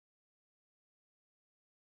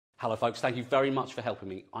Hello folks, thank you very much for helping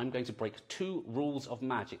me. I'm going to break 2 rules of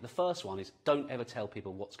magic. The first one is don't ever tell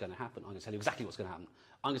people what's going to happen. I'm going to tell you exactly what's going to happen.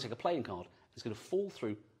 I'm going to take a playing card. It's going to fall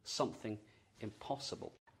through something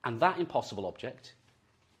impossible. And that impossible object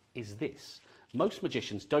is this. Most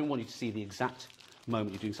magicians don't want you to see the exact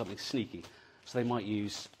moment you're doing something sneaky. So they might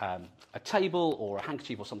use a table or a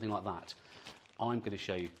handkerchief or something like that. I'm going to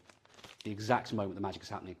show you the exact moment the magic is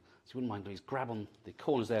happening. So you wouldn't mind, please grab on the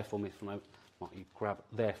corners there for me for a moment. Might you grab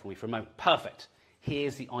there for me for a moment? Perfect.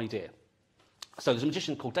 Here's the idea. So there's a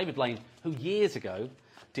magician called David Blaine who years ago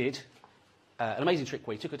did an amazing trick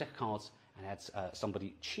where he took a deck of cards and had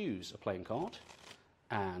somebody choose a playing card,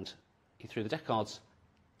 and he threw the deck of cards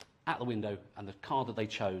at the window, and the card that they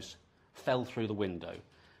chose fell through the window.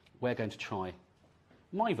 We're going to try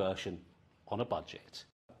my version on a budget.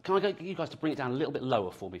 Can I get you guys to bring it down a little bit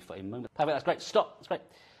lower for me for a moment? Perfect, that's great. Stop, that's great.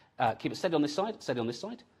 Keep it steady on this side, steady on this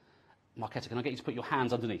side. Marketta, can I get you to put your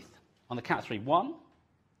hands underneath? On the count of 3. 1,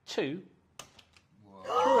 2,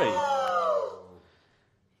 3.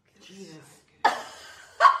 Jesus.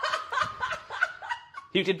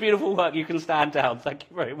 You did beautiful work. You can stand down. Thank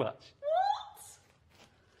you very much. What?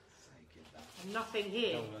 Nothing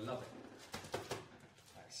here. No, I love it.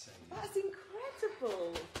 That's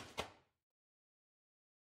incredible.